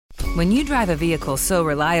When you drive a vehicle so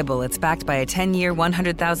reliable it's backed by a 10-year,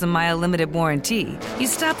 100,000-mile limited warranty, you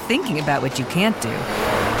stop thinking about what you can't do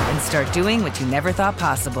and start doing what you never thought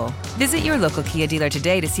possible. Visit your local Kia dealer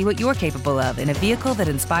today to see what you're capable of in a vehicle that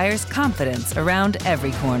inspires confidence around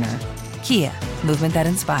every corner. Kia, movement that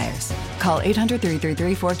inspires. Call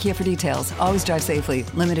 800-333-4KIA for details. Always drive safely.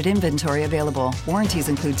 Limited inventory available. Warranties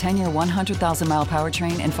include 10-year 100,000-mile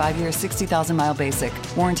powertrain and 5-year 60,000-mile basic.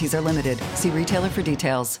 Warranties are limited. See retailer for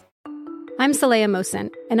details. I'm Saleha Mohsin,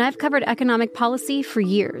 and I've covered economic policy for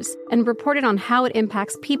years and reported on how it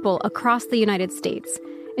impacts people across the United States.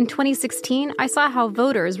 In 2016, I saw how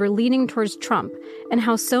voters were leaning towards Trump and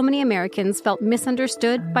how so many Americans felt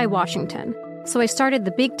misunderstood by Washington. So I started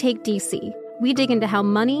The Big Take DC. We dig into how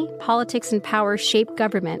money, politics, and power shape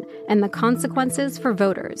government and the consequences for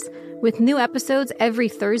voters. With new episodes every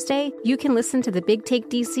Thursday, you can listen to The Big Take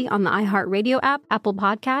DC on the iHeartRadio app, Apple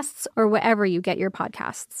Podcasts, or wherever you get your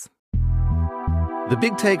podcasts. The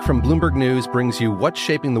Big Take from Bloomberg News brings you what's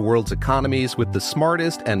shaping the world's economies with the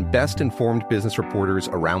smartest and best-informed business reporters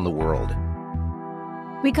around the world.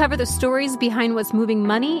 We cover the stories behind what's moving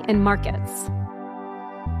money and markets.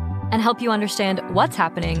 And help you understand what's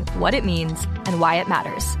happening, what it means, and why it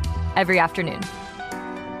matters. Every afternoon.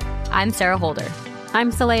 I'm Sarah Holder. I'm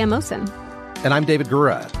Saleha Mohsin. And I'm David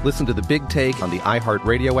Gura. Listen to The Big Take on the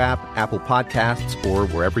iHeartRadio app, Apple Podcasts, or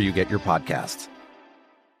wherever you get your podcasts.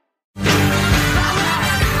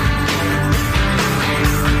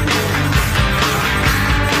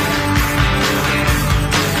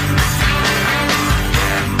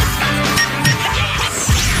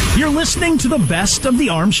 You're listening to the best of the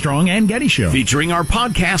Armstrong and Getty Show. Featuring our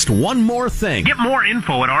podcast, One More Thing. Get more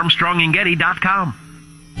info at armstrongandgetty.com.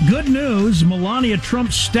 Good news, Melania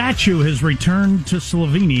Trump's statue has returned to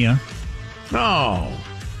Slovenia. Oh,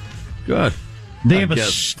 good. They have a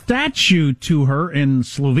statue to her in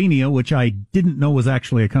Slovenia, which I didn't know was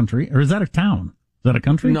actually a country. Or is that a town? Is that a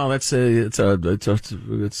country? No, it's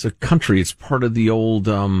a country. It's part of the old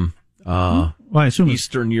I assume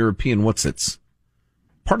Eastern European. It's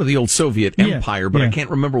part of the old Soviet Empire, but I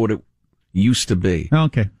can't remember what it used to be.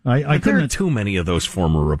 Okay, I couldn't. There are too many of those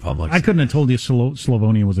former republics. I couldn't have told you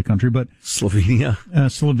Slavonia was a country, but Slovenia,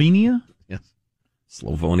 Slovenia, yes,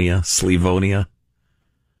 Slavonia,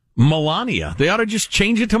 Melania. They ought to just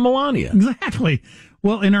change it to Melania. Exactly.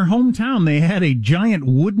 Well, in her hometown, they had a giant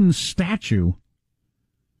wooden statue.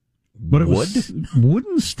 But it was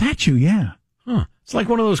wooden statue, yeah. Huh. It's like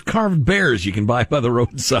one of those carved bears you can buy by the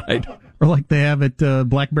roadside. Or like they have at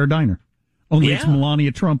Black Bear Diner. Only it's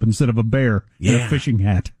Melania Trump instead of a bear in a fishing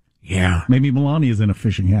hat. Yeah. Maybe Melania's in a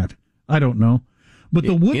fishing hat. I don't know. But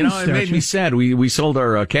the wooden statue... it made me sad. We sold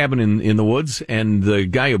our cabin in the woods, and the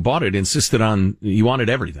guy who bought it insisted he wanted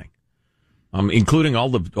everything. Including all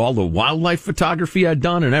the wildlife photography I'd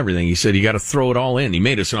done and everything. He said, you got to throw it all in. He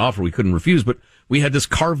made us an offer we couldn't refuse, but we had this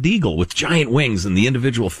carved eagle with giant wings and the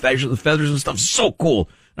individual feathers and stuff. So cool.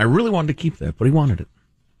 I really wanted to keep that, but he wanted it.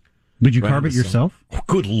 Did you carve it yourself? Oh,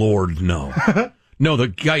 good Lord, no. No, the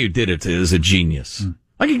guy who did it is a genius.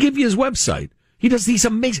 I could give you his website. He does these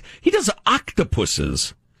amazing... He does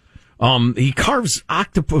octopuses. He carves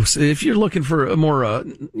octopus. If you're looking for a more,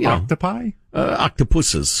 octopi?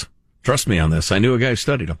 Octopuses. Trust me on this. I knew a guy who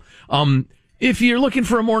studied them. If you're looking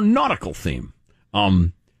for a more nautical theme,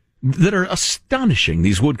 that are astonishing,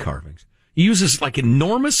 these wood carvings. He uses like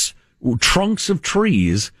enormous trunks of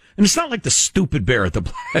trees, and it's not like the stupid bear at the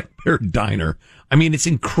Black Bear Diner. I mean, it's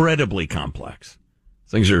incredibly complex.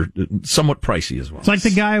 Things are somewhat pricey as well. It's like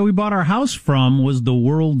the guy we bought our house from was the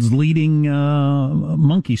world's leading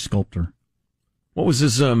monkey sculptor. What was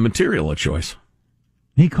his material of choice?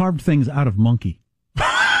 He carved things out of monkey.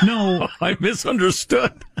 No. I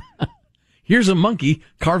misunderstood. Here's a monkey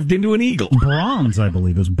carved into an eagle. Bronze, I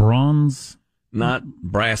believe, is bronze. Not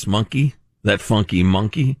brass monkey, that funky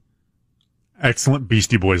monkey. Excellent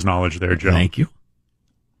Beastie Boys knowledge there, Joe. Thank you.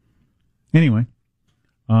 Anyway.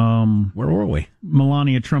 Where were we?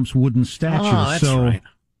 Melania Trump's wooden statue. Oh, that's right.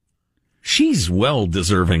 She's well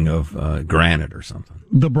deserving of granite or something.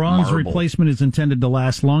 The bronze Marble. replacement is intended to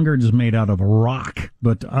last longer. It is made out of rock.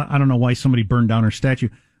 But I don't know why somebody burned down her statue.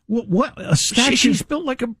 What a statue? She's built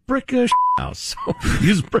like a brick house. So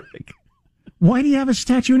use brick. Why do you have a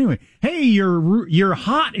statue anyway? Hey, you're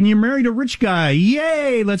hot and you married a rich guy.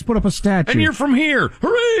 Yay! Let's put up a statue. And you're from here.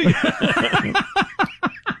 Hooray!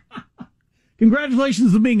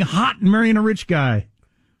 Congratulations on being hot and marrying a rich guy.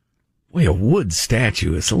 Boy, a wood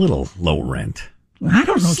statue is a little low rent. I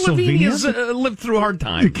don't know. Slovenians lived through hard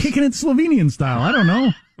times. You're kicking it Slovenian style. I don't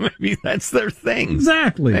know. Maybe that's their thing.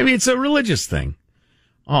 Exactly. Maybe it's a religious thing.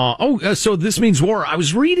 So this means war. I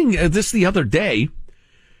was reading this the other day.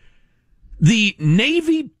 The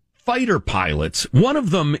Navy fighter pilots, one of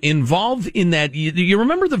them involved in that. You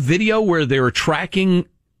remember the video where they were tracking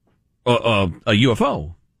a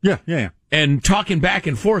UFO? Yeah. And talking back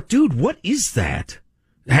and forth. Dude, what is that?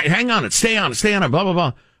 Hang on it. Stay on it. Blah, blah,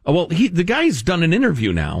 blah. Well, the guy's done an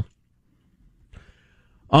interview now.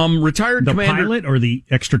 Retired the commander, pilot or the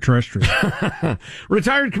extraterrestrial?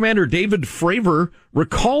 Retired Commander David Fravor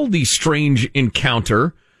recalled the strange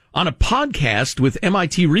encounter on a podcast with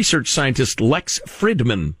MIT research scientist Lex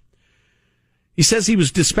Fridman. He says he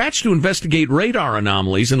was dispatched to investigate radar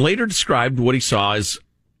anomalies and later described what he saw as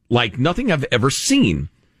like nothing I've ever seen.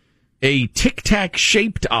 A tic-tac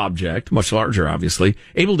shaped object, much larger obviously,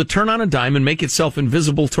 able to turn on a dime and make itself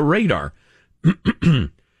invisible to radar.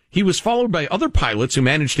 He was followed by other pilots who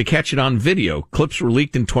managed to catch it on video. Clips were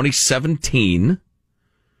leaked in 2017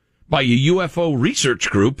 by a UFO research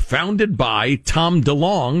group founded by Tom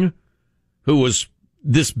DeLonge, who was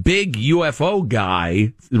this big UFO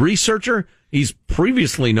guy, researcher. He's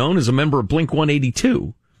previously known as a member of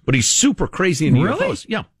Blink-182, but he's super crazy in UFOs.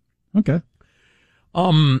 Yeah. Okay.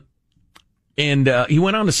 And he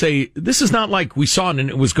went on to say, this is not like we saw it and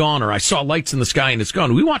it was gone, or I saw lights in the sky and it's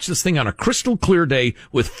gone. We watched this thing on a crystal clear day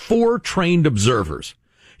with 4 trained observers.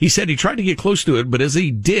 He said he tried to get close to it, but as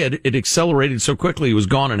he did, it accelerated so quickly it was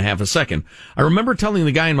gone in half a second. I remember telling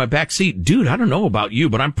the guy in my back seat, dude, I don't know about you,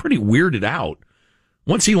 but I'm pretty weirded out.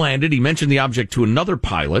 Once he landed, he mentioned the object to another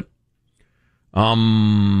pilot,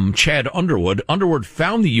 Chad Underwood. Underwood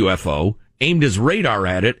found the UFO, aimed his radar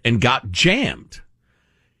at it, and got jammed.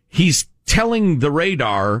 He's telling the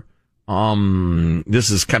radar, this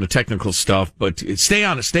is kind of technical stuff, but stay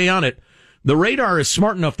on it. The radar is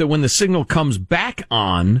smart enough that when the signal comes back,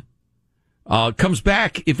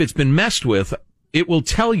 if it's been messed with, it will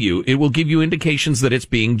tell you, it will give you indications that it's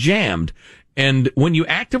being jammed. And when you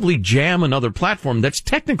actively jam another platform, that's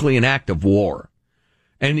technically an act of war.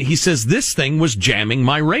 And he says this thing was jamming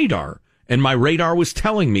my radar, and my radar was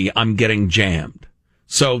telling me I'm getting jammed.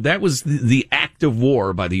 So that was the act of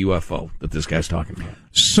war by the UFO that this guy's talking about.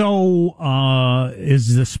 So,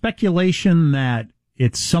 is the speculation that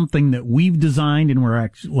it's something that we've designed and we're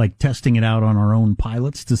actually like testing it out on our own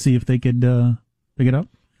pilots to see if they could pick it up?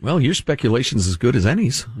 Well, your speculation's as good as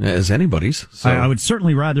anybody's. So. I would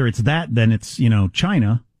certainly rather it's that than it's,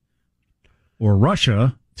 China or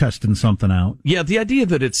Russia testing something out. Yeah, the idea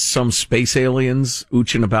that it's some space aliens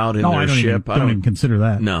ooching about in their ship. I don't even consider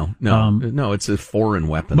that. No, it's a foreign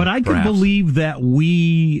weapon. But I could believe that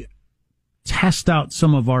we test out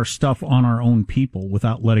some of our stuff on our own people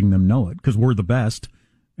without letting them know it, because we're the best.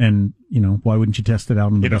 And, why wouldn't you test it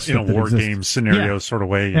out on the best? In a war game scenario sort of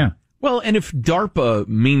way. Yeah. Well, and if DARPA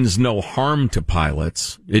means no harm to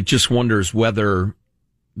pilots, it just wonders whether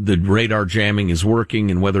the radar jamming is working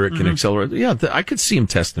and whether it can accelerate. Yeah, I could see him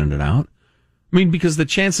testing it out. I mean, because the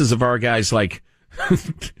chances of our guys like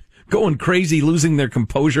going crazy, losing their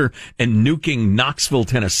composure, and nuking Knoxville,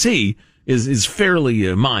 Tennessee is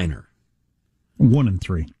fairly minor. 1 in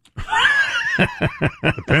 3.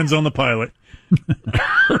 Depends on the pilot.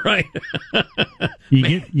 Right.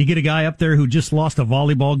 You get a guy up there who just lost a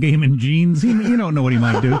volleyball game in jeans. You don't know what he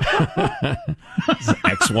might do. His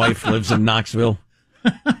ex-wife lives in Knoxville.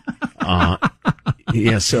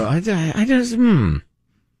 Yeah, so I just,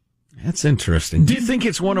 that's interesting. Do you think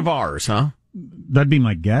it's one of ours, huh? That'd be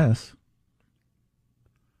my guess.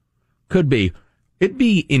 Could be. It'd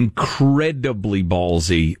be incredibly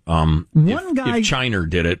ballsy, if China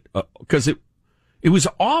did it, because it was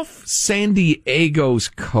off San Diego's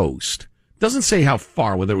coast. Doesn't say how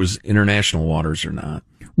far, whether it was international waters or not.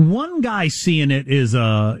 One guy seeing it is,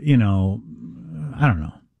 I don't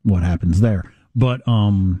know what happens there, but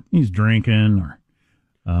he's drinking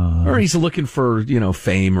or he's looking for,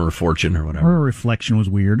 fame or fortune or whatever. Or a reflection was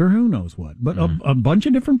weird or who knows what. But a bunch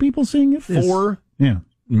of different people seeing it. 4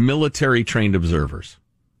 military trained observers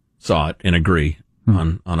saw it and agree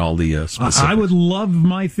on all the specifics. I would love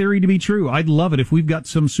my theory to be true. I'd love it if we've got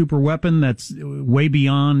some super weapon that's way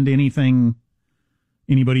beyond anything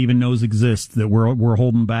anybody even knows exists, that we're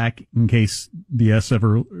holding back in case the S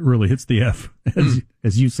ever really hits the F.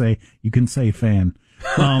 As you say, you can say fan.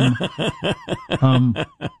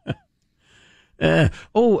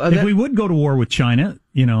 If we would go to war with China,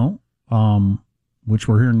 which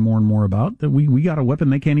we're hearing more and more about, that we got a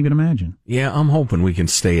weapon they can't even imagine. Yeah, I'm hoping we can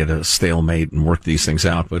stay at a stalemate and work these things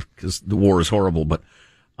out, but because the war is horrible. But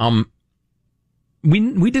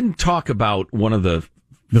we didn't talk about one of the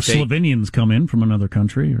Slovenians come in from another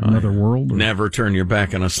country or another world. Never turn your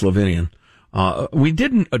back on a Slovenian. We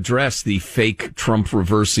didn't address the fake Trump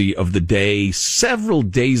reversey of the day several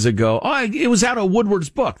days ago. Oh, it was out of Woodward's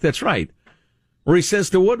book. That's right. where he says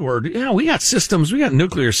to Woodward, yeah, we got systems, we got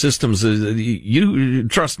nuclear systems. You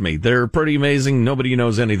trust me, they're pretty amazing. Nobody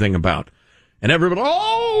knows anything about. And everybody,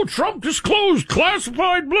 oh, Trump disclosed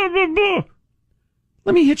classified, blah, blah, blah.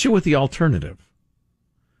 Let me hit you with the alternative.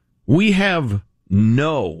 We have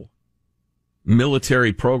no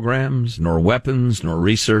military programs, nor weapons, nor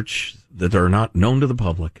research that are not known to the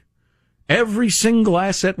public. Every single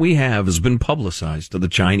asset we have has been publicized to the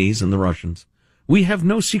Chinese and the Russians. We have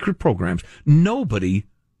no secret programs. Nobody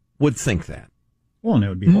would think that. Well, and it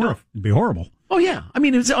would be horrible. It'd be horrible. Oh, yeah. I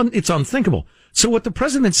mean, it's unthinkable. So what the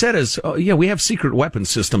president said is, yeah, we have secret weapon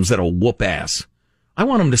systems that'll whoop ass. I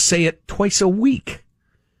want him to say it twice a week.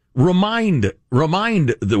 Remind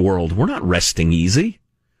the world, we're not resting easy.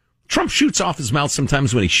 Trump shoots off his mouth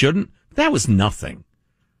sometimes when he shouldn't. That was nothing.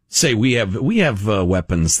 Say we have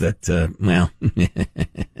weapons that, well,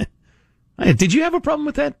 did you have a problem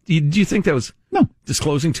with that? Do you think that was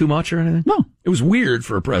disclosing too much or anything? No. It was weird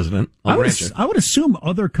for a president. I would assume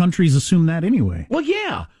other countries assume that anyway. Well,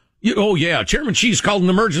 yeah. Chairman Xi's called an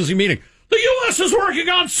emergency meeting. The U.S. is working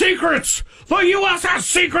on secrets. The U.S. has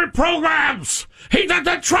secret programs.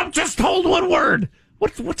 Trump just told Woodward.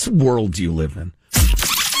 What world do you live in?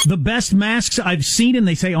 The best masks I've seen, and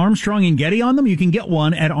they say Armstrong and Getty on them. You can get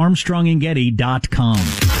one at armstrongandgetty.com.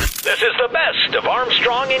 This is the best of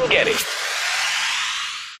Armstrong and Getty.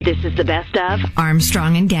 This is the best of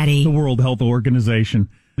Armstrong and Getty. The World Health Organization.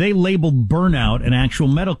 They labeled burnout an actual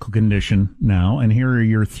medical condition now, and here are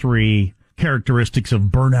your 3 characteristics of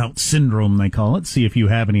burnout syndrome, they call it. See if you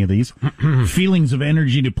have any of these. Feelings of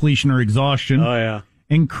energy depletion or exhaustion. Oh, yeah.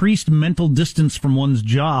 Increased mental distance from one's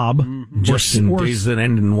job. Just in days that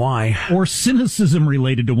end in Y. Or cynicism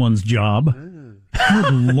related to one's job.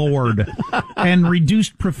 Good Lord. And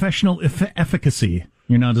reduced professional efficacy.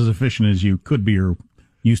 You're not as efficient as you could be or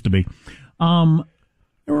used to be. It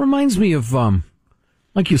reminds me of,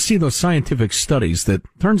 like you see those scientific studies that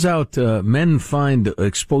turns out men find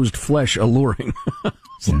exposed flesh alluring.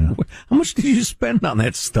 Yeah. How much did you spend on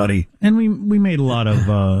that study? And we made a lot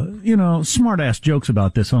of, smart-ass jokes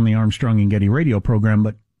about this on the Armstrong and Getty radio program,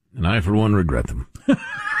 but... And I, for one, regret them.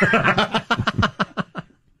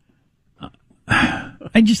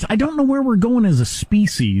 I don't know where we're going as a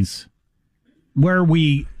species, where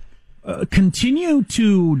we continue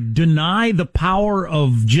to deny the power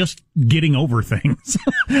of just getting over things.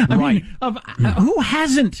 I mean, who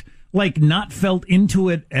hasn't, not felt into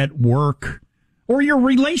it at work or your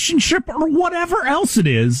relationship or whatever else it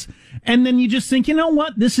is, and then you just think, you know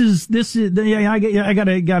what, this is I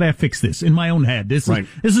gotta fix this in my own head. This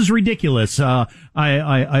is ridiculous.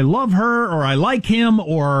 I love her, or I like him,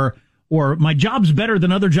 or my job's better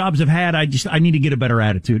than other jobs I've had. I need to get a better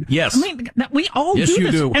attitude. Yes. I mean, we all do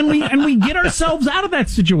this. And we get ourselves out of that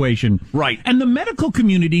situation. Right. And the medical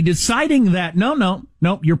community deciding that, no,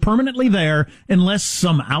 you're permanently there unless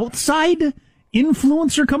some outside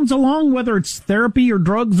influencer comes along, whether it's therapy or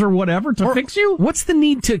drugs or whatever, to fix you. What's the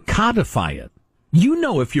need to codify it? You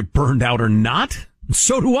know if you're burned out or not.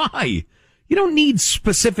 So do I. You don't need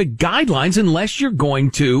specific guidelines unless you're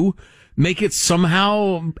going to make it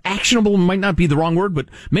somehow actionable. Might not be the wrong word, but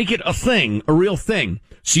make it a thing, a real thing.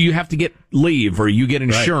 So you have to get leave, or you get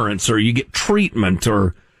insurance, or you get treatment,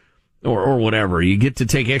 or whatever. You get to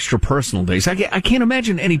take extra personal days. I can't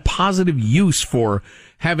imagine any positive use for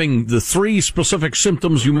having the 3 specific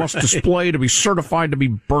symptoms you must display to be certified to be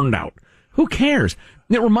burned out. Who cares?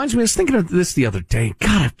 It reminds me, I was thinking of this the other day.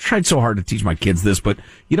 God, I've tried so hard to teach my kids this, but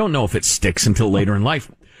you don't know if it sticks until later in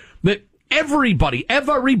life. That everybody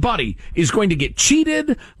is going to get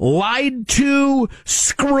cheated, lied to,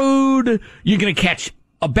 screwed. You're going to catch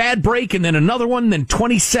a bad break and then another one, then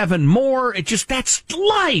 27 more. That's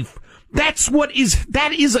life.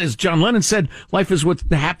 That is, as John Lennon said, life is what's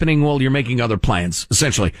happening while you're making other plans,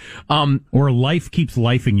 essentially. Or life keeps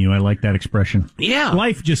lifing you. I like that expression. Yeah.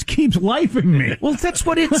 Life just keeps lifing me. Well, that's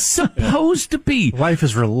what it's supposed to be. Life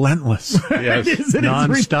is relentless. Yes.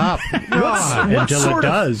 Non-stop. Until it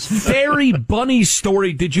does. Fairy bunny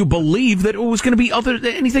story did you believe that it was going to be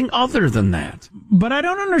anything other than that? But I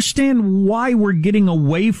don't understand why we're getting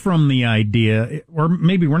away from the idea, or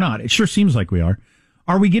maybe we're not. It sure seems like we are.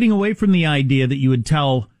 Are we getting away from the idea that you would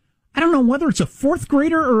tell, I don't know, whether it's a 4th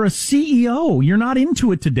grader or a CEO, you're not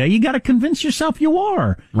into it today. You got to convince yourself you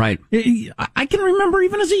are. Right. I can remember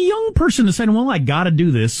even as a young person saying, well, I got to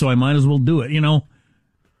do this, so I might as well do it,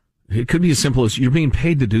 It could be as simple as you're being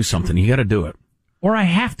paid to do something. You got to do it. Or I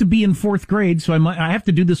have to be in 4th grade, so I have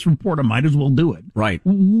to do this report. I might as well do it. Right.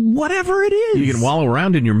 Whatever it is. You can wallow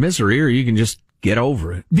around in your misery, or you can just get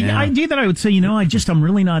over it. The idea that I would say, I'm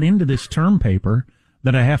really not into this term paper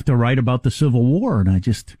that I have to write about the Civil War, and I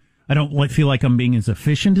I don't feel like I'm being as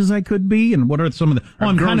efficient as I could be. And what are some of the?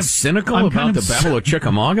 I'm kind of cynical about the Battle of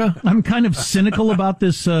Chickamauga. I'm kind of cynical about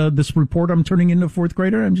this report I'm turning into a fourth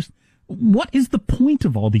grader. What is the point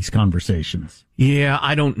of all these conversations? Yeah,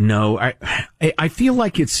 I don't know. I feel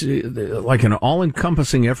like it's like an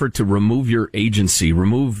all-encompassing effort to remove your agency,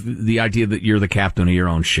 remove the idea that you're the captain of your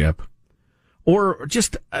own ship, or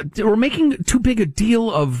just we're making too big a deal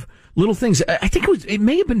of little things. I think it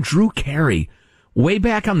may have been Drew Carey, way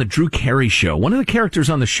back on the Drew Carey show. One of the characters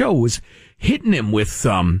on the show was hitting him with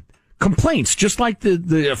complaints, just like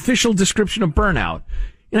the official description of burnout.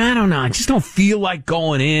 I don't know. I just don't feel like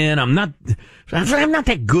going in. I'm not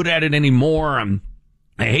that good at it anymore.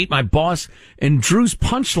 I hate my boss. And Drew's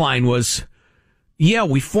punchline was, yeah,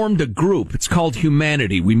 we formed a group. It's called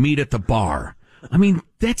Humanity. We meet at the bar. I mean,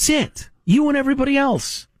 that's it. You and everybody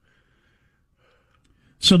else.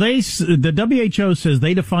 So the WHO says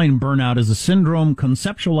they define burnout as a syndrome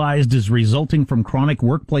conceptualized as resulting from chronic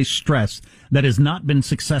workplace stress that has not been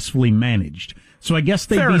successfully managed. So I guess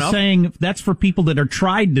they'd be saying that's for people that are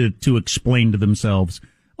tried to explain to themselves,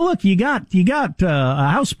 look, you got a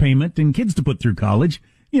house payment and kids to put through college.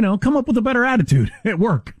 Come up with a better attitude at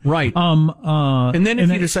work. Right. And then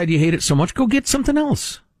if you decide you hate it so much, go get something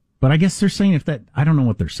else. But I guess they're saying I don't know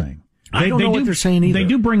what they're saying. I don't know what they're saying either. They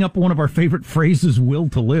do bring up one of our favorite phrases, will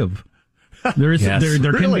to live. There is, yes,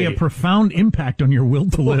 there can be a profound impact on your will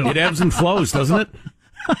to live. It ebbs and flows, doesn't it?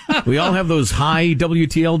 We all have those high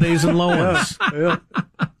WTL days and low ones. Yeah.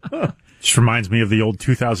 Just reminds me of the old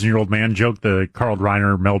 2,000-year-old man joke, the Carl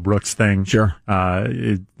Reiner, Mel Brooks thing. Sure.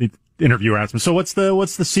 Interviewer asked him, so what's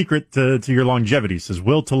the secret to your longevity? He says,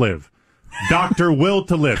 will to live. Dr. Will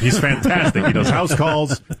to live. He's fantastic. He does house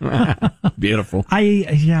calls. Beautiful.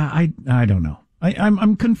 I don't know.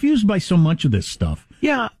 I'm confused by so much of this stuff.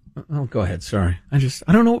 Yeah. Oh, go ahead. Sorry. I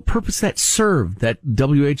don't know what purpose that served, that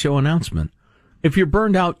WHO announcement. If you're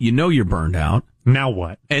burned out, you're burned out. Now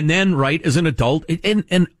what? And then, right, as an adult,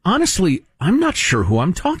 and honestly, I'm not sure who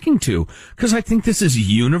I'm talking to, because I think this is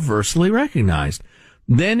universally recognized.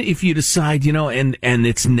 Then if you decide, and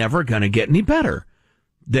it's never going to get any better,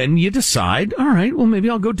 then you decide, all right, well, maybe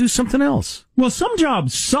I'll go do something else. Well, some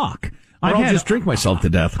jobs suck. I'll just drink myself to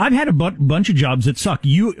death. I've had a bunch of jobs that suck.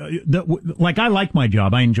 I like my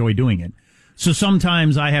job. I enjoy doing it. So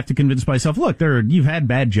sometimes I have to convince myself, look, you've had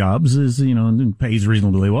bad jobs, and pays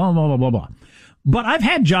reasonably well, blah, blah, blah, blah. But I've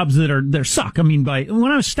had jobs that suck. I mean,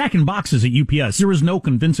 when I was stacking boxes at UPS, there was no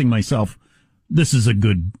convincing myself this is a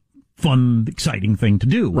good, fun, exciting thing to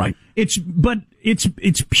do. Right. It's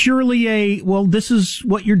purely this is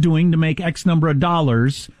what you're doing to make X number of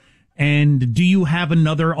dollars. And do you have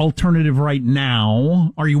another alternative right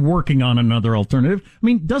now? Are you working on another alternative? I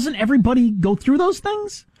mean, doesn't everybody go through those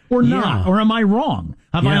things? Or not? Or am I wrong?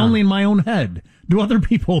 Have I only in my own head? Do other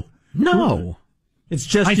people? No. It's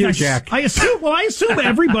just you, Jack. I assume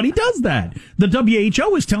everybody does that. The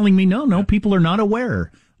WHO is telling me no, people are not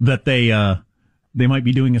aware that they might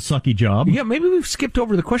be doing a sucky job. Yeah, maybe we've skipped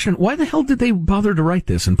over the question. Why the hell did they bother to write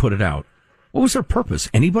this and put it out? What was their purpose?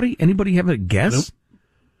 Anybody have a guess? Nope.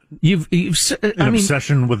 You've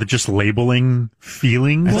obsession with just labeling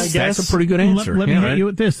feelings. Well, that's a pretty good answer. Let me hit you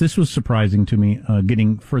with this. This was surprising to me.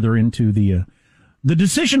 Getting further into the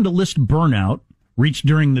decision to list burnout, reached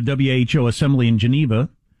during the WHO assembly in Geneva,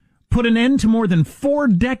 put an end to more than 4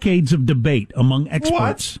 decades of debate among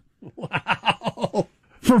experts. What? Wow.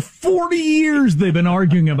 For 40 years, they've been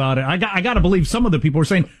arguing about it. I got to believe some of the people were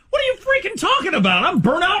saying, what are you freaking talking about? I'm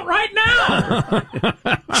burnt out right now.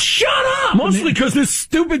 Shut up. Mostly because this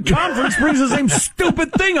stupid conference brings the same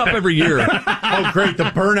stupid thing up every year. Oh, great. The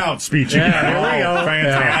burnout speech. Yeah,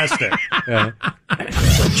 fantastic. Yeah.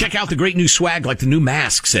 Check out the great new swag like the new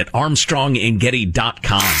masks at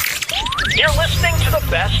ArmstrongandGetty.com. You're listening to the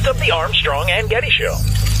best of the Armstrong and Getty Show.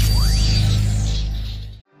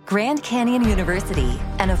 Grand Canyon University,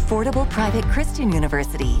 an affordable private Christian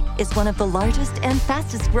university, is one of the largest and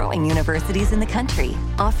fastest growing universities in the country,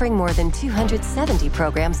 offering more than 270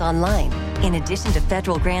 programs online. In addition to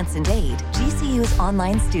federal grants and aid, GCU's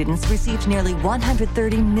online students received nearly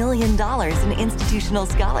 $130 million in institutional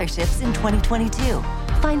scholarships in 2022.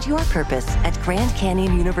 Find your purpose at Grand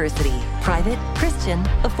Canyon University. Private, Christian,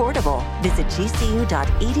 affordable. Visit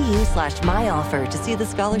gcu.edu/myoffer to see the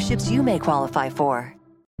scholarships you may qualify for.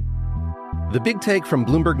 The Big Take from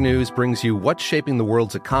Bloomberg News brings you what's shaping the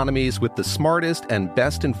world's economies with the smartest and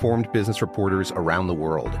best-informed business reporters around the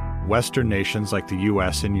world. Western nations like the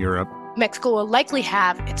U.S. and Europe. Mexico will likely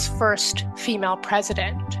have its first female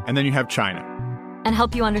president. And then you have China. And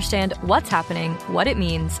help you understand what's happening, what it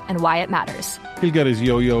means, and why it matters. He'll get his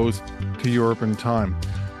yo-yos to Europe in time.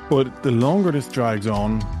 But the longer this drags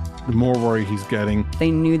on, the more worry he's getting.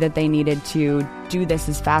 They knew that they needed to do this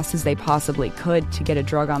as fast as they possibly could to get a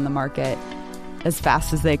drug on the market as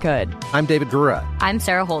fast as they could. I'm David Gura. I'm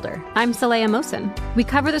Sarah Holder. I'm Saleha Mohsen. We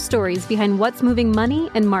cover the stories behind what's moving money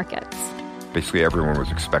and markets. Basically, everyone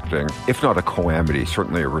was expecting, if not a calamity,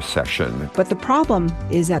 certainly a recession. But the problem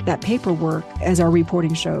is that that paperwork, as our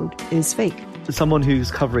reporting showed, is fake. As someone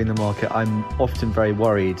who's covering the market, I'm often very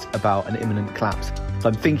worried about an imminent collapse.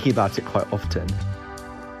 I'm thinking about it quite often.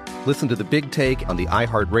 Listen to The Big Take on the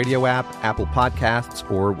iHeartRadio app, Apple Podcasts,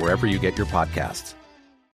 or wherever you get your podcasts.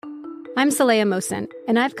 I'm Saleha Mohsen,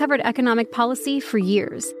 and I've covered economic policy for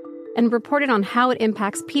years and reported on how it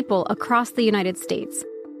impacts people across the United States.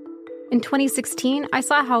 In 2016, I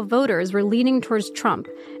saw how voters were leaning towards Trump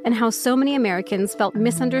and how so many Americans felt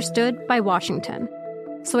misunderstood by Washington.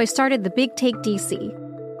 So I started The Big Take DC.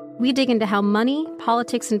 We dig into how money,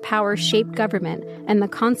 politics, and power shape government and the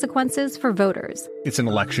consequences for voters. It's an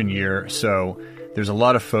election year, so there's a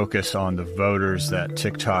lot of focus on the voters that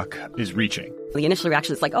TikTok is reaching. The initial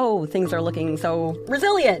reaction is like, oh, things are looking so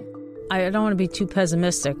resilient. I don't want to be too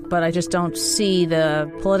pessimistic, but I just don't see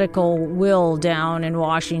the political will down in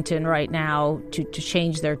Washington right now to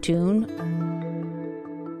change their tune.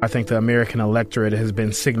 I think the American electorate has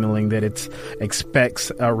been signaling that it expects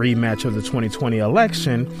a rematch of the 2020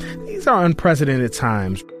 election. These are unprecedented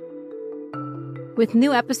times. With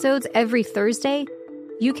new episodes every Thursday,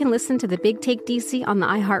 you can listen to The Big Take DC on the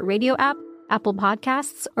iHeartRadio app, Apple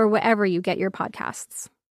Podcasts, or wherever you get your podcasts.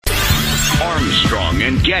 Armstrong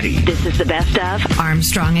and Getty. This is the best of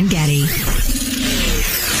Armstrong and Getty.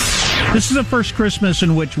 This is the first Christmas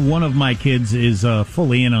in which one of my kids is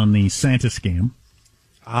fully in on the Santa scam.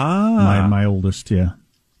 My oldest, yeah.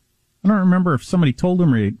 I don't remember if somebody told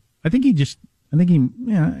him, or it just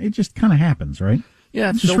kind of happens, right? Yeah,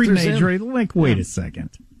 it just reading the age in. rate. Like, wait a second.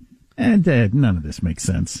 And none of this makes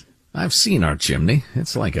sense. I've seen our chimney.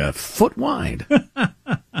 It's like a foot wide.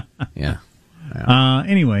 Yeah.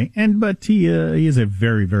 Anyway, but he is a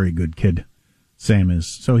very, very good kid. Sam is.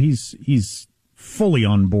 So he's fully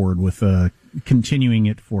on board with continuing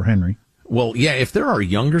it for Henry. Well, yeah, if there are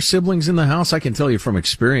younger siblings in the house, I can tell you from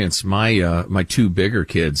experience, my two bigger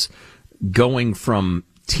kids, going from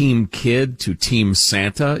Team Kid to Team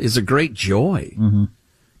Santa is a great joy. Mm-hmm.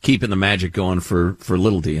 Keeping the magic going for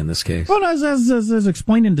Little D in this case. Well, as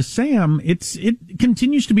explaining to Sam, it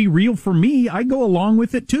continues to be real for me. I go along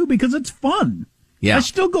with it too because it's fun. Yeah. I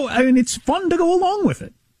still go. I mean, it's fun to go along with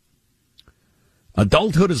it.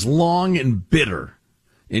 Adulthood is long and bitter.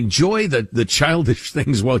 Enjoy the childish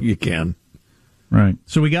things while you can. Right.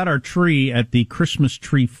 So we got our tree at the Christmas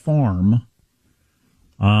Tree Farm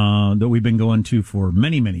that we've been going to for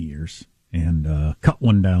many, many years, and cut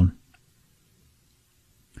one down.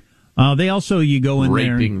 They also, you go in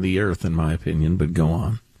there. Raping the earth, in my opinion, but go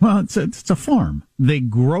on. Well, it's a farm. They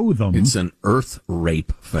grow them. It's an earth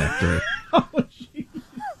rape factory.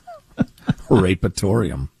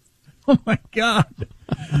 Rapatorium. Oh, my God.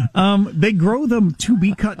 They grow them to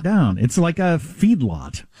be cut down. It's like a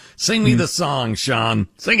feedlot. Sing me the song, Sean.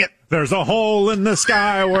 Sing it. There's a hole in the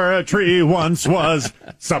sky where a tree once was.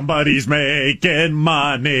 Somebody's making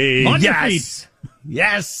money. Yes.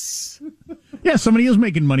 Yes. Yeah, somebody is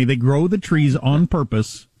making money. They grow the trees on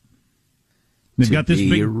purpose. They got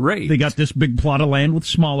this big plot of land with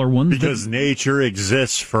smaller ones. Because nature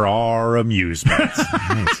exists for our amusement.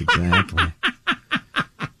 Yes, exactly.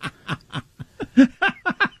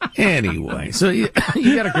 Anyway, so you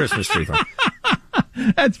got a Christmas tree farm.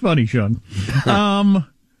 That's funny, Sean.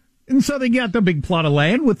 And so they got the big plot of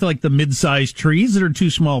land with like the mid-sized trees that are too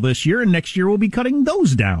small this year, and next year we'll be cutting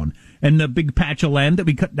those down. And the big patch of land that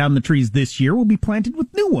we cut down the trees this year will be planted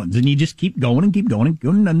with new ones. And you just keep going and keep going and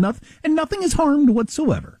going, and nothing is harmed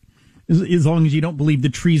whatsoever. As long as you don't believe the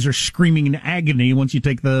trees are screaming in agony once you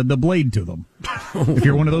take the blade to them. If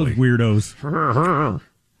you're one of those weirdos.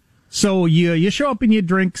 So you show up and you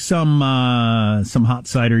drink some hot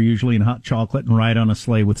cider, usually, and hot chocolate, and ride on a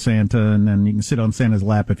sleigh with Santa, and then you can sit on Santa's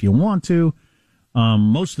lap if you want to.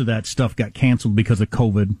 Most of that stuff got canceled because of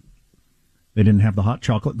COVID. They didn't have the hot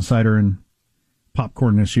chocolate and cider and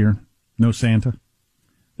popcorn this year. No Santa.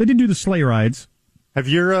 They did do the sleigh rides. Have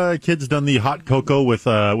your kids done the hot cocoa with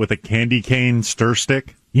a candy cane stir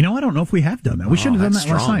stick? You know, I don't know if we have done that. We should have done that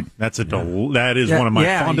last night. That is one of my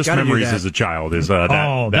fondest memories as a child.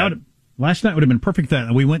 Last night would have been perfect.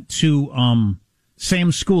 That we went to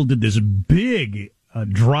Sam's school. Did this big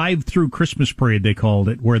drive-through Christmas parade, they called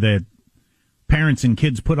it, where the parents and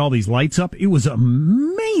kids put all these lights up. It was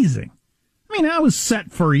amazing. I mean, I was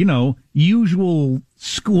set for usual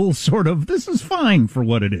school sort of, this is fine for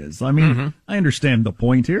what it is. I mean, I understand the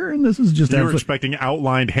point here, and this is just... You were expecting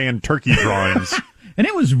outlined hand turkey drawings. And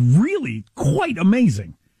it was really quite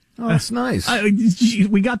amazing. Oh, that's nice.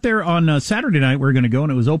 We got there on Saturday night. We were going to go,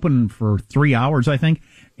 and it was open for 3 hours, I think.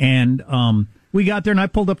 And we got there, and I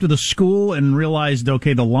pulled up to the school and realized,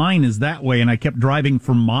 okay, the line is that way. And I kept driving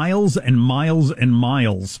for miles and miles and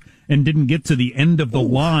miles and didn't get to the end of the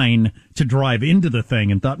line to drive into the thing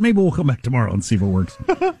and thought, maybe we'll come back tomorrow and see if it works.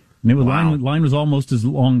 And line was almost as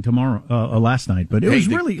long last night. But it was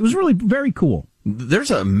really very cool. There's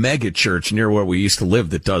a mega church near where we used to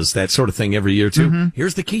live that does that sort of thing every year, too.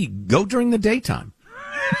 Here's the key. Go during the daytime.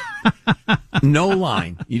 No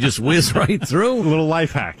line. You just whiz right through. A little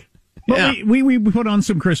life hack. Well, we put on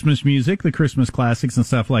some Christmas music, the Christmas classics and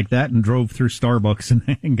stuff like that, and drove through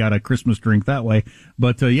Starbucks and got a Christmas drink that way.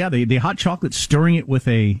 But, the hot chocolate, stirring it with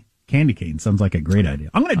a candy cane sounds like a great idea.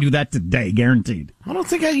 I'm going to do that today, guaranteed. I don't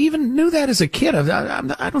think I even knew that as a kid.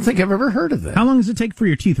 I don't think I've ever heard of that. How long does it take for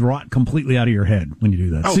your teeth rot completely out of your head when you do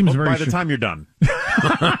that? Seems very by the time you're done.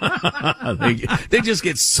 They just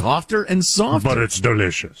get softer and softer. But it's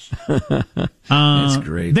delicious. It's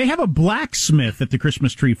great. They have a blacksmith at the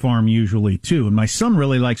Christmas tree farm usually, too, and my son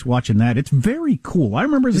really likes watching that. It's very cool. I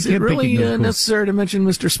remember as a kid thinking Is it really cool. necessary to mention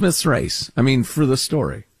Mr. Smith's race? I mean, for the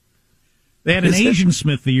story. They had an Asian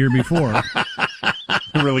Smith the year before.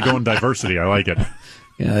 You're really going diversity. I like it.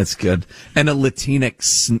 Yeah, that's good. And a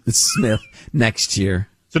Latinx Smith next year.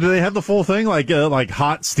 So do they have the full thing, like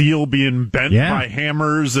hot steel being bent by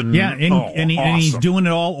hammers and and he's doing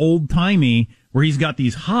it all old timey, where he's got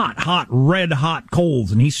these red hot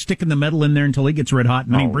coals, and he's sticking the metal in there until he gets red hot,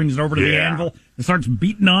 and then he brings it over to the anvil and starts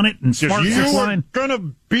beating on it, and sparks are flying. You're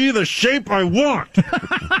gonna be the shape I want.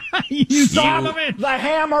 You thought of it. The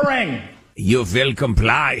hammering. You will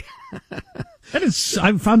comply.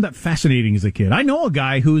 I found that fascinating as a kid. I know a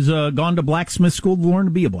guy who's gone to blacksmith school to learn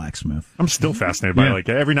to be a blacksmith. I'm still fascinated by it.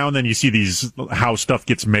 Every now and then you see how stuff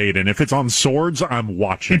gets made, and if it's on swords, I'm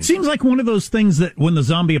watching. It seems like one of those things that when the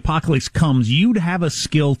zombie apocalypse comes, you'd have a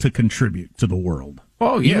skill to contribute to the world.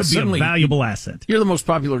 Oh, yeah, you'd be a valuable asset. You're the most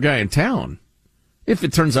popular guy in town. If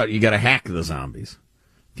it turns out you got to hack the zombies.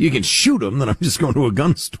 If you can shoot them, then I'm just going to a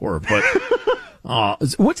gun store, but...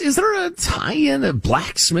 is there a tie-in, a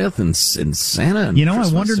blacksmith and Santa? And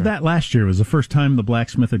I wondered that last year. It was the first time the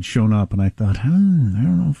blacksmith had shown up, and I thought, I don't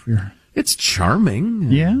know if you're... It's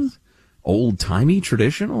charming. Yeah. Old-timey,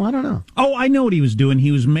 traditional, I don't know. Oh, I know what he was doing.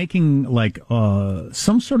 He was making,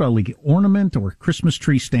 some sort of, ornament or Christmas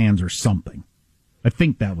tree stands or something. I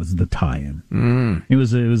think that was the tie-in. It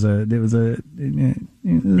was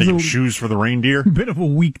making shoes for the reindeer? A bit of a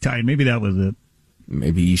weak tie. Maybe that was it.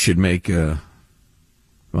 Maybe you should make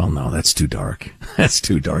well, no, that's too dark. That's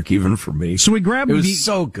too dark, even for me. So we grabbed it was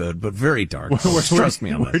so good, but very dark. Trust me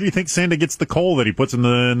on Where do you think Santa gets the coal that he puts in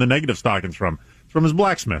the negative stockings from? It's from his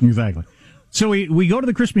blacksmith. Exactly. So we go to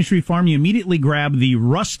the Christmas tree farm. You immediately grab the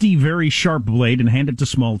rusty, very sharp blade and hand it to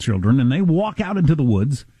small children, and they walk out into the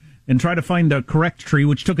woods and try to find the correct tree,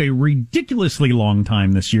 which took a ridiculously long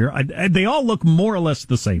time this year. They all look more or less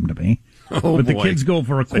the same to me. But the kids go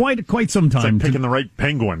for quite some time. It's like picking the right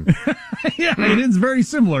penguin. Yeah, it is very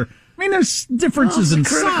similar. I mean, there's differences in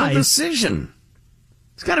critical size. Decision.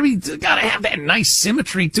 It's got to have that nice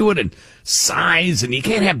symmetry to it and size, and you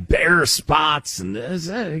can't have bare spots. And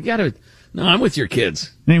you got to. No, I'm with your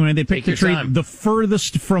kids. Anyway, they picked the tree the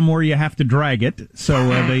furthest from where you have to drag it. So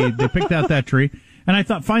they picked out that tree. And I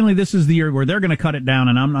thought, finally, this is the year where they're going to cut it down,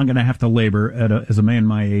 and I'm not going to have to labor as a man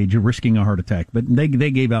my age, risking a heart attack. But they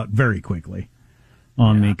gave out very quickly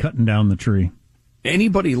on me cutting down the tree.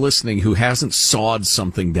 Anybody listening who hasn't sawed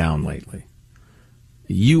something down lately,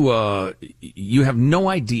 you have no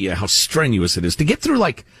idea how strenuous it is to get through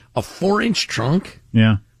like a 4-inch trunk.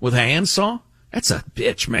 Yeah, with a handsaw. That's a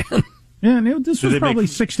bitch, man. Yeah, and this was probably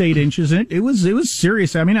 6 to 8 inches, and it was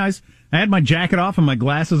serious. I mean, I had my jacket off and my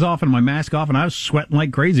glasses off and my mask off, and I was sweating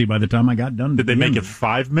like crazy by the time I got done. Did they make it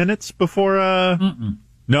 5 minutes before?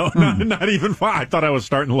 No, not even 5. I thought I was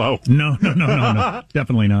starting low. No,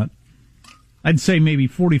 definitely not. I'd say maybe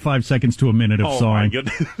 45 seconds to a minute of sawing. My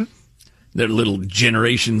goodness. Their little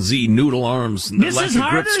Generation Z noodle arms. And this is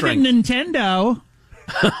harder than Nintendo.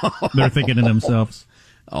 They're thinking to themselves.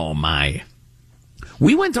 Oh, my.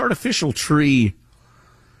 We went artificial tree.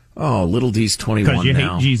 Oh, Little D's 21 now. Because you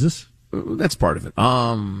hate Jesus? That's part of it.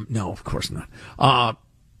 No, of course not.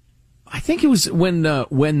 I think it was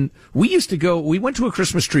when we used to go, we went to a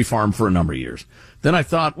Christmas tree farm for a number of years. Then I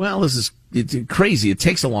thought, well, it's crazy. It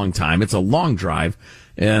takes a long time. It's a long drive.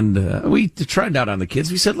 And we tried out on the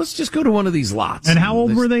kids. We said, let's just go to one of these lots. And how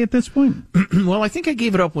old were they at this point? Well, I think I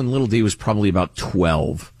gave it up when little D was probably about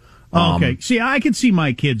 12. Okay. See, I could see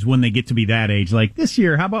my kids when they get to be that age. Like this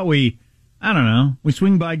year, how about we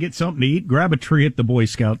swing by, get something to eat, grab a tree at the Boy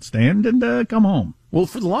Scout stand, and come home. Well,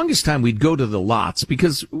 for the longest time, we'd go to the lots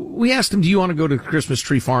because we asked them, do you want to go to the Christmas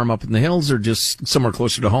tree farm up in the hills or just somewhere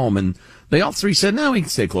closer to home? And they all three said, no, we can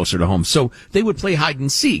stay closer to home. So they would play hide and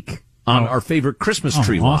seek on our favorite Christmas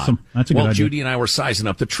tree lot. Awesome. That's a good idea. Judy and I were sizing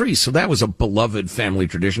up the trees. So that was a beloved family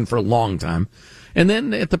tradition for a long time. And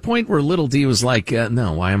then at the point where little D was like,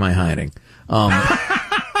 no, why am I hiding?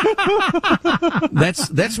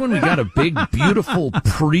 That's when we got a big, beautiful,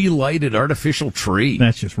 pre-lighted artificial tree.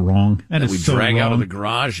 That's just wrong. That we is so drag wrong. out of the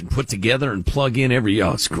garage and put together and plug in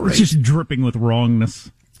it's great. It's just dripping with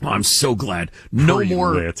wrongness. Oh, I'm so glad. No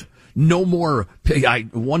more.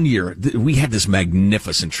 One year we had this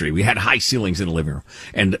magnificent tree. We had high ceilings in the living room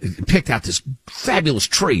and picked out this fabulous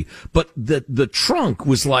tree. But the trunk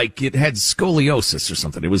was like it had scoliosis or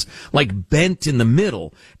something. It was like bent in the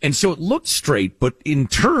middle. And so it looked straight, but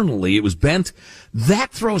internally it was bent.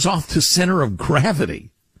 That throws off the center of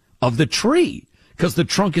gravity of the tree because the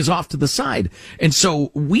trunk is off to the side. And so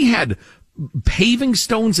we had paving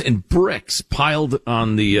stones and bricks piled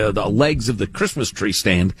on the legs of the Christmas tree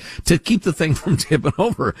stand to keep the thing from tipping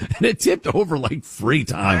over, and it tipped over like 3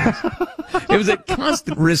 times. It was at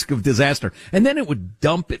constant risk of disaster, and then it would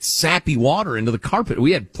dump its sappy water into the carpet.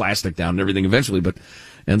 We had plastic down and everything eventually,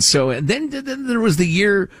 and then there was the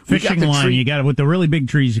year fishing line. You got it with the really big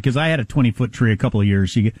trees because I had a 20-foot tree a couple of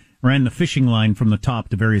years. You ran the fishing line from the top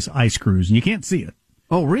to various ice screws, and you can't see it.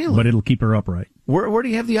 Oh, really? But it'll keep her upright. Where do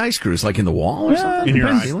you have the ice screws? Like in the wall or something? In your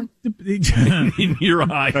eye. In your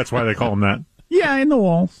eye. That's why they call them that. Yeah, in the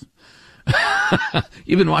walls.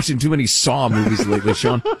 You've been watching too many Saw movies lately,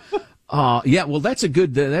 Sean. Yeah, well, that's a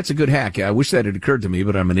good hack. I wish that had occurred to me,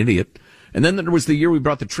 but I'm an idiot. And then there was the year we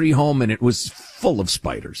brought the tree home, and it was full of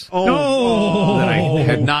spiders. Oh, that I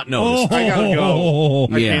had not noticed. I gotta go.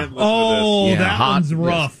 I Yeah. can't listen to this. That one's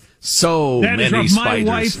rough. So that many is rough. spiders.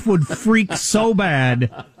 My wife would freak so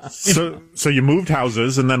bad. So you moved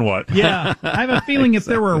houses, and then what? Yeah, I have a feeling if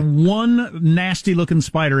there were one nasty-looking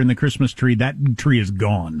spider in the Christmas tree, that tree is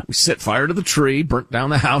gone. We set fire to the tree, burnt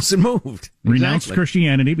down the house, and moved. Renounced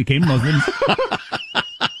Christianity, became Muslims.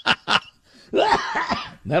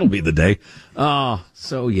 That'll be the day.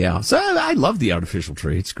 So I love the artificial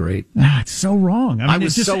tree. It's great. It's so wrong. I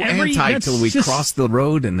was so anti till we crossed the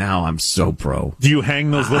road, and now I'm so pro. Do you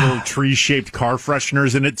hang those little tree-shaped car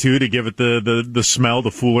fresheners in it too to give it the smell,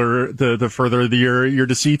 the further your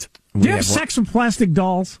deceit? Do you have sex with plastic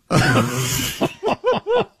dolls? Because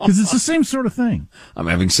it's the same sort of thing. I'm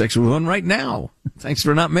having sex with one right now. Thanks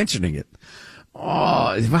for not mentioning it.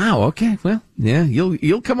 Oh, wow. Okay. Well, yeah,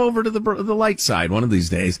 you'll come over to the light side one of these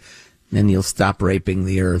days, and you'll stop raping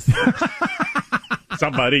the earth.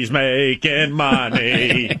 Somebody's making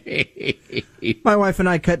money. My wife and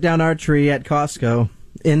I cut down our tree at Costco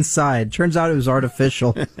inside. Turns out it was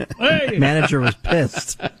artificial. Hey! Manager was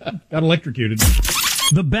pissed. Got electrocuted.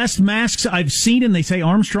 The best masks I've seen, and they say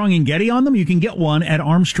Armstrong and Getty on them. You can get one at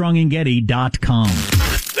armstrongandgetty.com.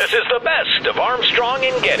 This is the best of Armstrong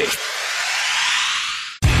and Getty.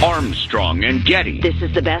 Armstrong and Getty. This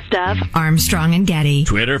is the best of Armstrong and Getty.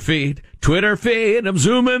 Twitter feed. I'm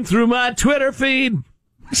zooming through my Twitter feed.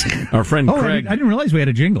 Our friend Craig. I didn't realize we had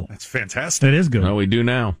a jingle. That's fantastic. That is good. Oh, we do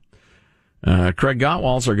now. Craig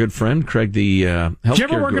Gottwal's our good friend. Craig, the healthcare Did you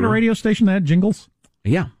ever work at a radio station that had jingles?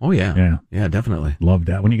 Yeah. Oh, yeah. Yeah, definitely. Loved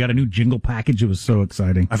that. When you got a new jingle package, it was so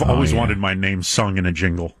exciting. I've always wanted my name sung in a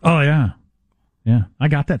jingle. Oh, yeah. Yeah. I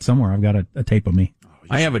got that somewhere. I've got a tape of me.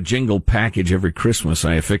 I have a jingle package every Christmas.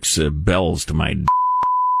 I affix bells to my.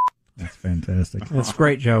 That's fantastic. That's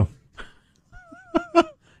great, Joe.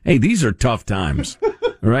 Hey, these are tough times.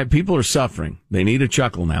 All right, people are suffering. They need a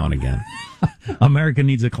chuckle now and again. America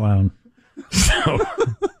needs a clown. So,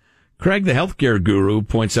 Craig, the healthcare guru,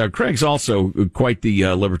 points out Craig's also quite the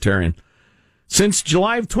libertarian. Since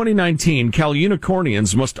July of 2019, Cal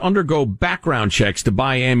Unicornians must undergo background checks to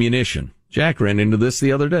buy ammunition. Jack ran into this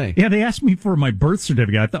the other day. Yeah, they asked me for my birth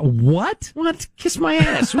certificate. I thought, what? What? Kiss my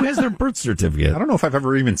ass. Who has their birth certificate? I don't know if I've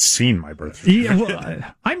ever even seen my birth certificate.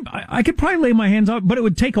 Yeah, well, I could probably lay my hands on it, but it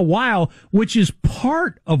would take a while, which is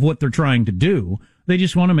part of what they're trying to do. They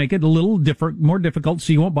just want to make it a little more difficult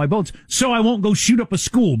so you won't buy boats. So I won't go shoot up a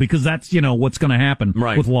school because that's, what's going to happen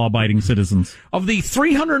with law-abiding citizens. Of the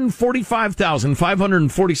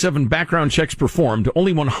 345,547 background checks performed,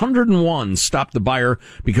 only 101 stopped the buyer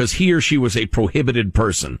because he or she was a prohibited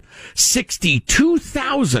person.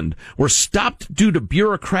 62,000 were stopped due to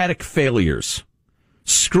bureaucratic failures.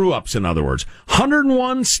 screw-ups, in other words.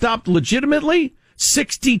 101 stopped legitimately,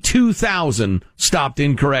 62,000 stopped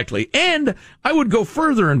incorrectly. And I would go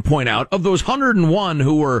further and point out, of those 101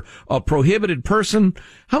 who were a prohibited person,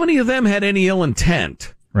 how many of them had any ill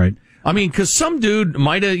intent? Right. I mean, because some dude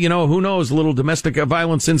might have, who knows, a little domestic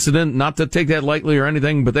violence incident, not to take that lightly or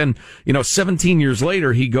anything, but then, 17 years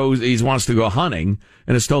later, he wants to go hunting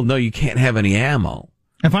and is told, no, you can't have any ammo.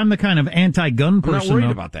 If I'm the kind of anti-gun person, I'm not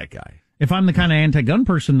worried about that guy. If I'm the kind of anti-gun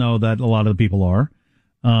person, though, that a lot of the people are,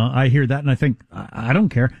 I hear that and I think, I don't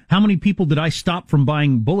care. How many people did I stop from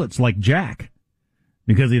buying bullets like Jack?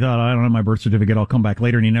 Because he thought, I don't have my birth certificate, I'll come back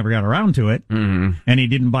later, and he never got around to it. Mm-hmm. And he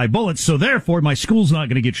didn't buy bullets, so therefore my school's not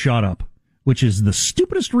going to get shot up, which is the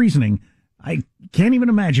stupidest reasoning. I can't even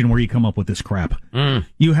imagine where you come up with this crap.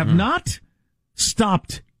 You have not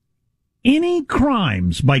stopped any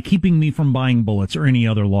crimes by keeping me from buying bullets or any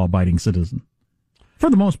other law-abiding citizen, for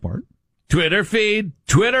the most part. Twitter feed.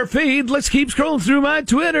 Let's keep scrolling through my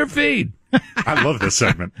Twitter feed. I love this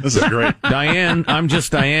segment. This is great. Diane, I'm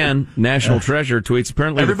just Diane, national treasure, tweets.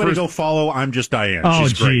 Apparently, everybody go follow I'm just Diane. Oh,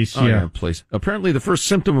 she's great. Geez, yeah, please. Apparently, the first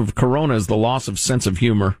symptom of corona is the loss of sense of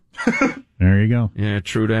humor. There you go. Yeah,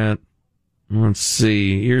 true that. Let's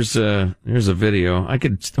see. Here's a video. I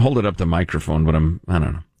could hold it up to microphone, but I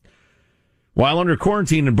don't know. While under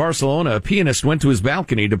quarantine in Barcelona, a pianist went to his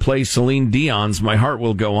balcony to play Celine Dion's "My Heart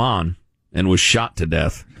Will Go On" and was shot to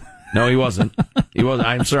death. No, he wasn't.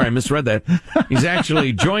 I'm sorry, I misread that. He's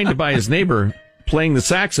actually joined by his neighbor playing the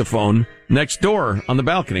saxophone next door on the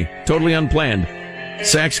balcony. Totally unplanned.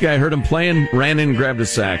 Sax guy heard him playing, ran in and grabbed his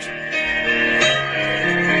sax.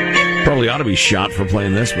 Probably ought to be shot for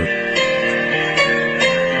playing this, but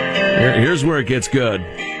here's where it gets good.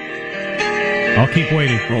 I'll keep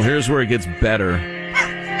waiting. Well, here's where it gets better.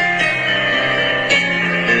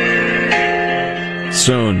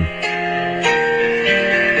 Soon.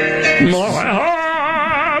 My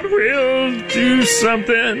heart will do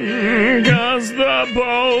something, 'cause the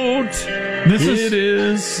boat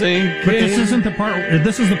is sinking. But this isn't the part.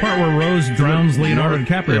 This is the part where Rose drowns Leonardo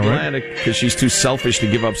DiCaprio, right? Because she's too selfish to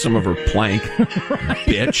give up some of her plank.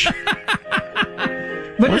 Bitch.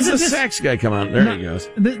 But when's the sax guy come out? There he goes.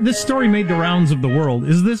 This story made the rounds of the world.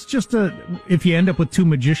 Is this just if you end up with two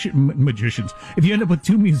magicians, if you end up with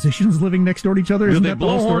two musicians living next door to each other, isn't do they that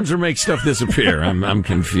blow the whole horns or make stuff disappear? I'm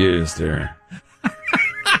confused there.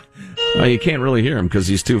 Well, you can't really hear him because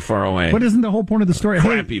he's too far away. But isn't the whole point of the story?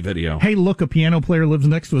 Crappy video. Hey, look, a piano player lives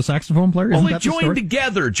next to a saxophone player? Isn't Well, they that the joined story?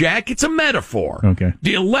 together, Jack. It's a metaphor. Okay.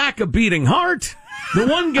 Do you lack a beating heart? The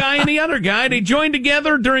one guy and the other guy, they joined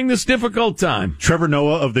together during this difficult time. Trevor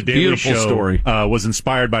Noah of The Daily Beautiful Show story. Was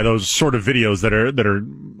inspired by those sort of videos that are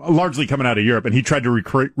largely coming out of Europe, and he tried to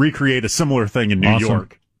recreate a similar thing in New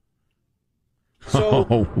York. So,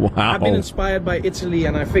 oh, wow. I've been inspired by Italy,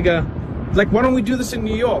 and I figure, why don't we do this in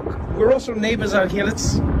New York? We're also neighbors out here.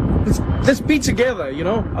 Let's be together,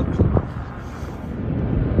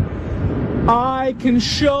 I can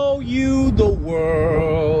show you the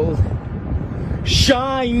world,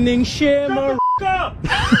 shining shimmer.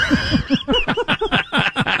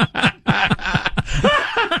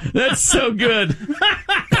 That's so good.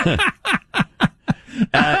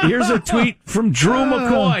 Here's a tweet from Drew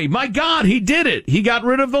McCoy. My God, he did it. He got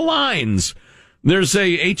rid of the lines. There's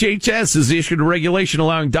HHS has issued a regulation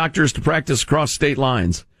allowing doctors to practice across state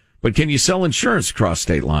lines. But can you sell insurance across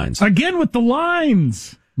state lines? Again with the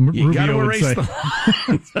lines. You got to erase the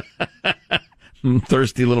lines.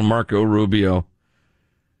 Thirsty little Marco Rubio.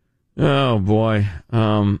 Oh, boy.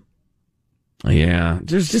 Yeah,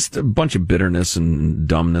 there's just a bunch of bitterness and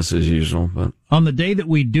dumbness as usual. But on the day that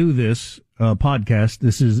we do this podcast,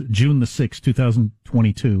 this is June the 6th,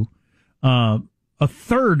 2022, a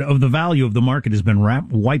third of the value of the market has been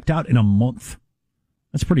wiped out in a month.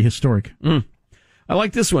 That's pretty historic. I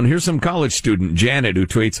like this one. Here's some college student, Janet, who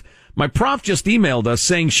tweets, my prof just emailed us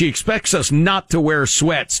saying she expects us not to wear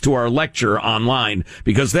sweats to our lecture online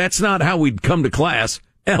because that's not how we'd come to class.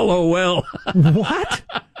 LOL. What?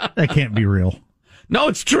 That can't be real. No,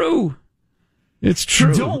 it's true. It's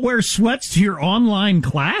true. Don't wear sweats to your online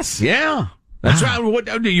class? Yeah. That's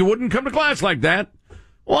right. You wouldn't come to class like that.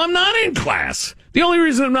 Well, I'm not in class. The only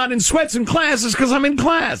reason I'm not in sweats in class is because I'm in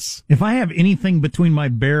class. If I have anything between my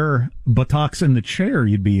bare buttocks and the chair,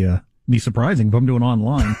 you'd be surprising if I'm doing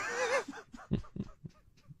online.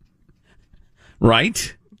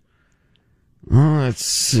 Right? Let's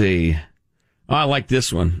see. Oh, I like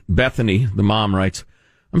this one. Bethany, the mom, writes,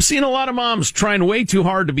 I'm seeing a lot of moms trying way too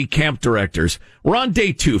hard to be camp directors. We're on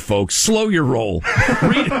day 2, folks. Slow your roll.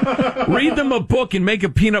 Read them a book and make a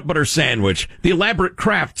peanut butter sandwich. The elaborate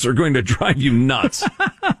crafts are going to drive you nuts.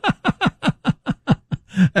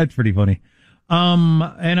 That's pretty funny.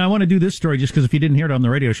 And I want to do this story just because if you didn't hear it on the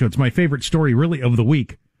radio show, it's my favorite story really of the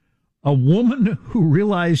week. A woman who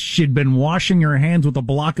realized she'd been washing her hands with a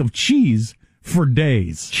block of cheese for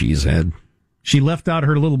days. Cheesehead. She left out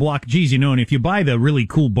her little block of cheese, and if you buy the really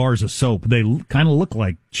cool bars of soap, they kind of look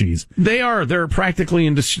like cheese. They are. They're practically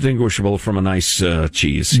indistinguishable from a nice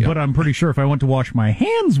cheese. Yeah. But I'm pretty sure if I went to wash my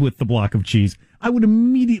hands with the block of cheese, I would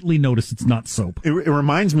immediately notice it's not soap. It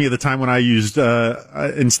reminds me of the time when I used,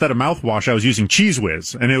 instead of mouthwash, I was using Cheese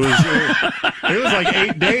Whiz. And it was like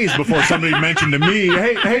 8 days before somebody mentioned to me,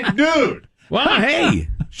 hey, dude. Well, hey,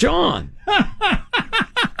 Sean.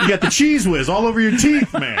 You got the Cheese Whiz all over your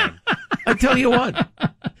teeth, man. I tell you what.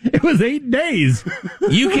 It was 8 days.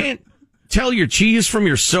 You can't tell your cheese from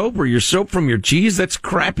your soap or your soap from your cheese. That's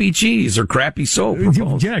crappy cheese or crappy soap.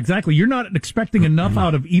 Yeah, exactly. You're not expecting enough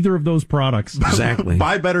out of either of those products. Exactly.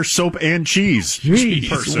 Buy better soap and cheese. Cheese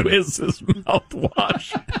Whiz's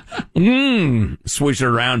mouthwash. Swish it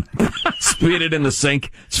around. Spit it in the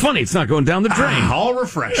sink. It's funny. It's not going down the drain. All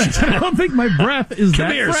refreshed. I don't think my breath is Come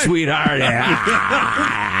that here, fresh. sweetheart.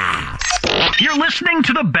 You're listening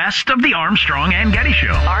to the best of the Armstrong and Getty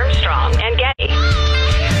Show. Armstrong and Getty.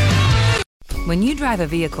 When you drive a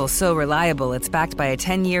vehicle so reliable it's backed by a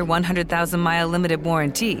 10-year, 100,000-mile limited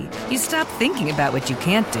warranty, you stop thinking about what you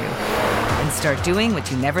can't do and start doing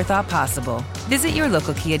what you never thought possible. Visit your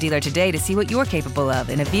local Kia dealer today to see what you're capable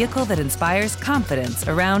of in a vehicle that inspires confidence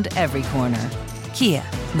around every corner. Kia,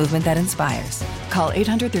 movement that inspires. Call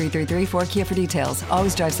 800-333-4KIA for details.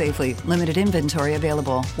 Always drive safely. Limited inventory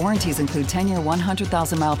available. Warranties include 10-year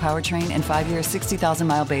 100,000-mile powertrain and 5-year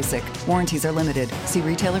 60,000-mile basic. Warranties are limited. See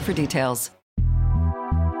retailer for details.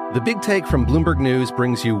 The Big Take from Bloomberg News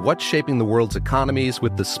brings you what's shaping the world's economies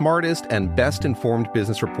with the smartest and best-informed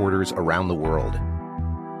business reporters around the world.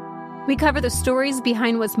 We cover the stories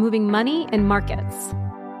behind what's moving money and markets,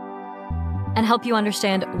 and help you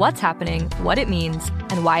understand what's happening, what it means,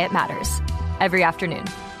 and why it matters every afternoon.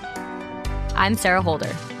 I'm Sarah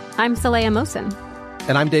Holder. I'm Saleha Mohsin.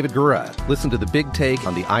 And I'm David Gura. Listen to The Big Take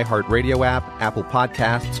on the iHeartRadio app, Apple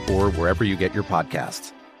Podcasts, or wherever you get your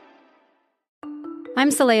podcasts. I'm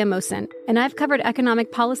Saleha Mohsin, and I've covered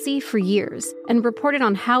economic policy for years and reported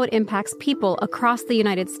on how it impacts people across the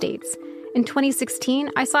United States. In 2016,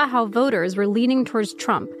 I saw how voters were leaning towards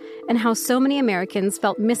Trump and how so many Americans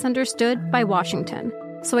felt misunderstood by Washington.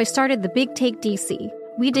 So I started The Big Take DC.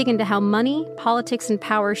 We dig into how money, politics, and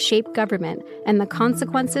power shape government and the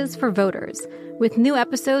consequences for voters. With new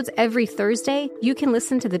episodes every Thursday, you can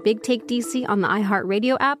listen to The Big Take DC on the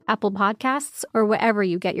iHeartRadio app, Apple Podcasts, or wherever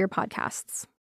you get your podcasts.